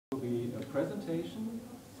presentation,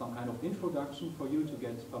 some kind of introduction for you to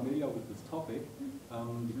get familiar with this topic,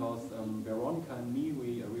 because Veronica and me,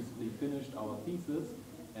 we recently finished our thesis,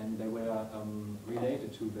 and they were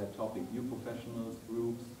related to that topic, new professionals,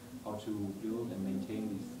 groups, how to build and maintain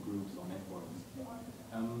these groups or networks.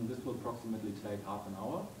 This will approximately take half an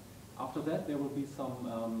hour. After that, there will be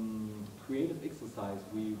some creative exercise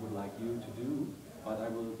we would like you to do, but I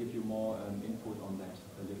will give you more input on that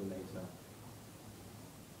a little later.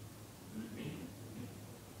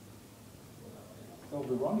 So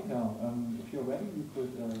Veronica, if you're ready, you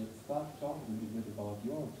could start talking a little bit about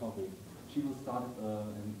your topic. She will start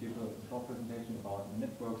and give a short presentation about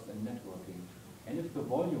networks and networking. And if the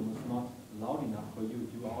volume is not loud enough for you,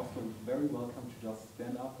 you are also very welcome to just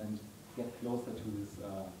stand up and get closer to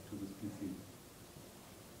this PC.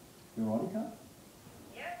 Veronica?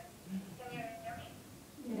 Yes. Can you hear me?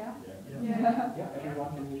 Yeah. Yeah,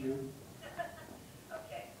 everyone can hear you.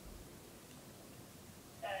 Okay.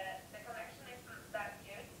 The connection isn't that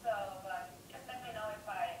good, so just let me know if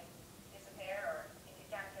I disappear or if you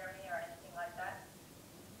can't hear me or anything like that.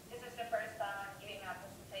 This is the first time I'm giving a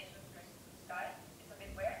presentation through Skype. It's a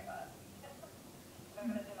bit weird, but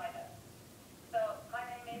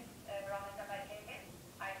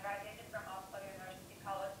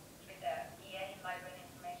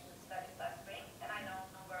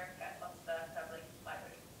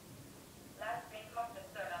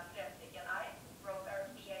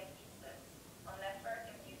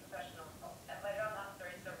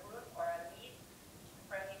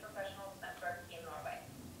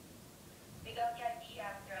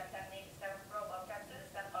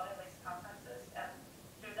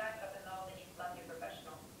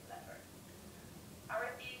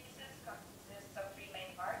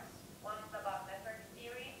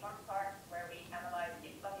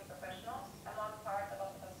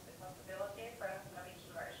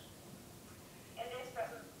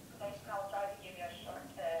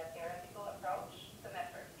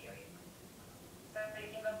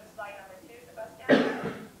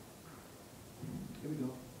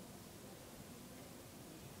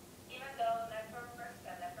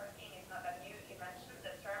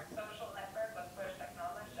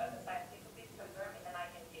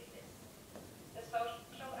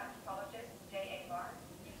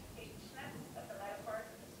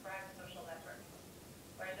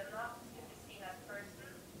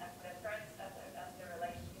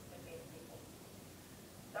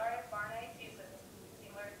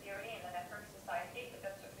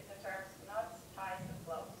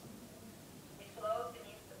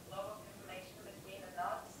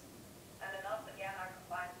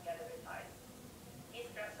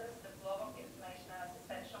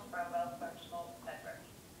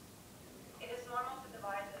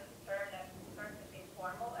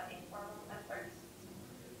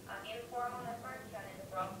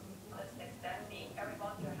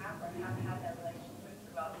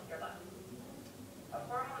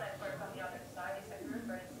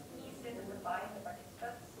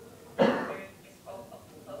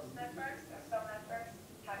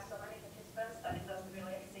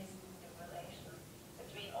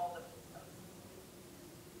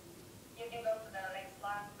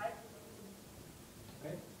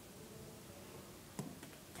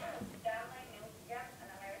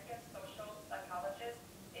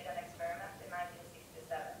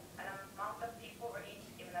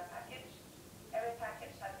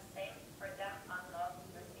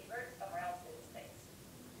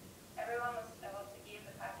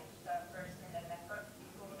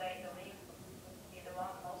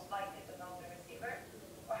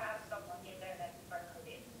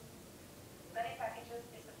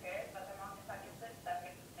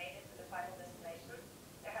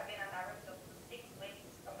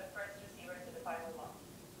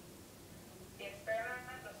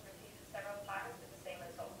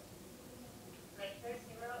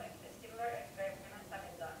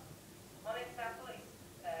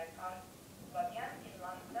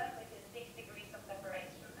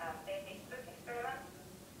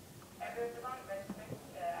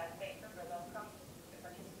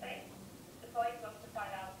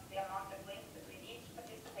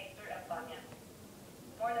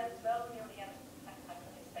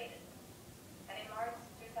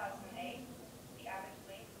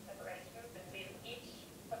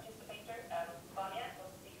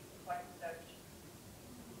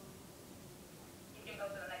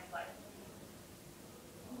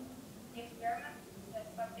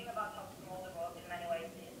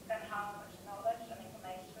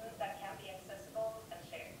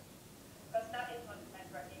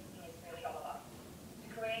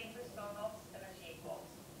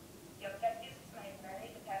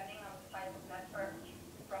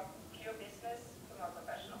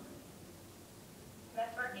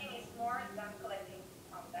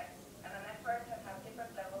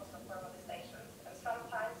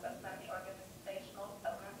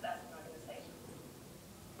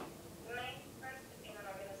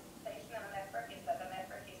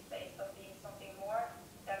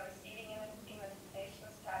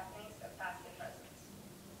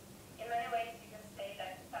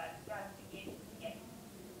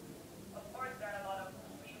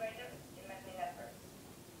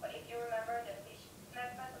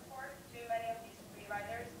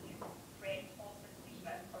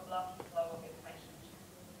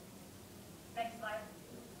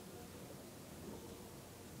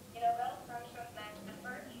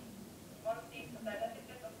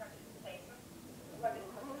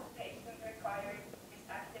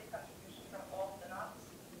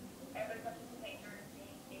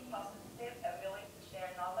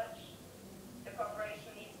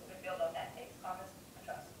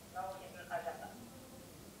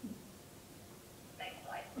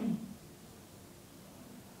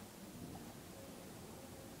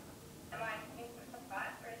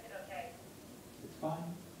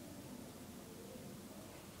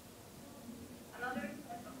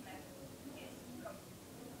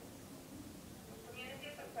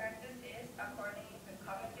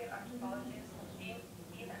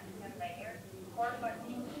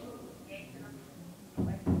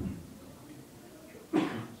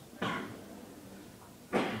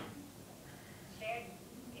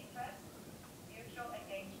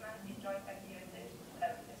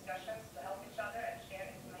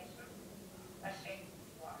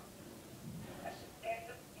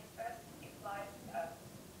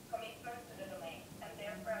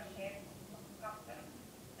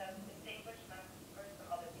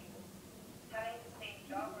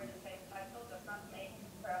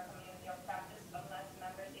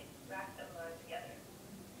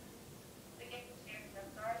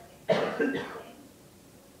Colloquium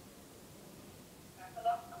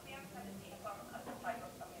can be seen as a type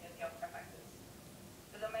of community of practice.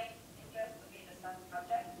 The domain interest would be the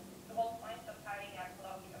subject. The whole point of having a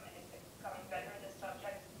colloquium is becoming better the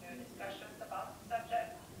subject through discussions about the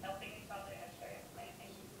subject, helping each other and sharing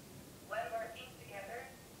information. When working together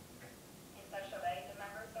in such a way, the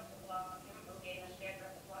members of the colloquium will gain a shared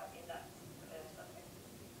repertoire in that subject.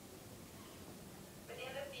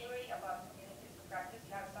 Within the theory about communities of practice,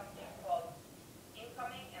 you have something called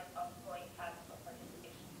incoming and outgoing paths of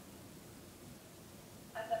participation.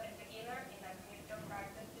 As a beginner in a community of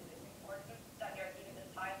practice, it is important that you are given the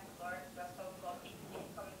time to learn the so-called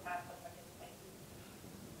incoming path of participation.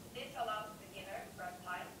 This allows the beginner from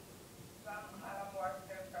time to have a more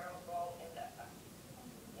peripheral role in the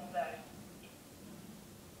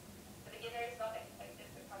beginner is not expected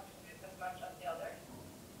to contribute as much as the others.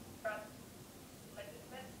 From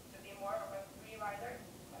participants to be more of a free rider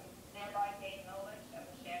and thereby gain knowledge and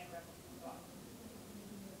a shared repertoire.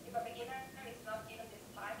 If a beginner is not given this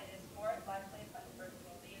time, it is more likely that the person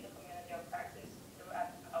will leave the community of practice through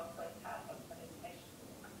an outgoing path of participation.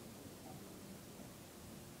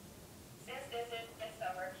 Since this is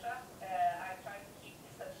a workshop, I try to keep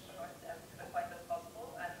this as short and to the point as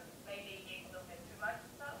possible, and maybe give a little bit too much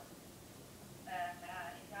stuff.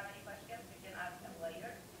 If you have any questions, you can ask them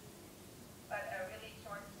later. But a really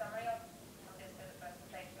short summary of this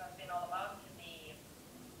presentation has been all about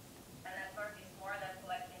a network is more than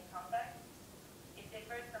collecting contacts. It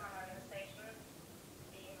differs from an organization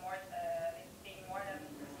being more than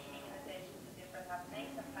receiving invitations to different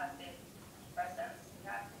happenings and passive presence. You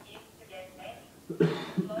have to give to get paid.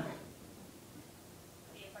 Love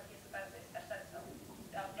the participants is essential.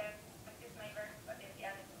 The objectives may vary, but in the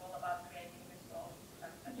end it's all about creating results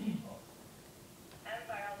and achieving goals. And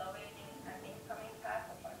by allowing an incoming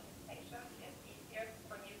path of participation, it's easier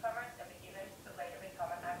for newcomers and beginners to later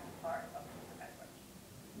become an active part of the network.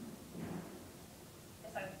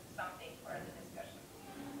 This is something for the discussion.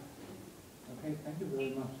 Okay, thank you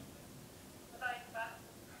very much. Was I fast?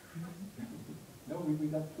 No, we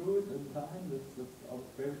got through it in time.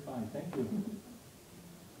 That's very fine. Thank you.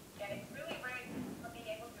 Yeah, it's really great for being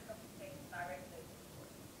able to communicate directly.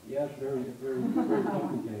 Yeah, it's very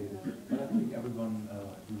complicated, but I think everyone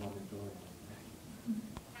enjoyed it.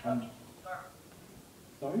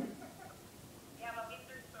 Sorry? We have a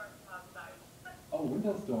winter storm outside. Oh,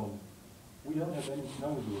 winter storm. We don't have any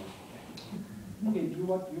snow here. Okay, you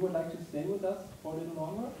would like to stay with us for a little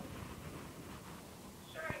longer?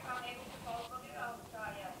 Sure, if I'm able to follow you, I'll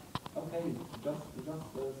try. Okay, just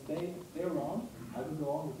stay around. I will go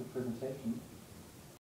on with the presentation.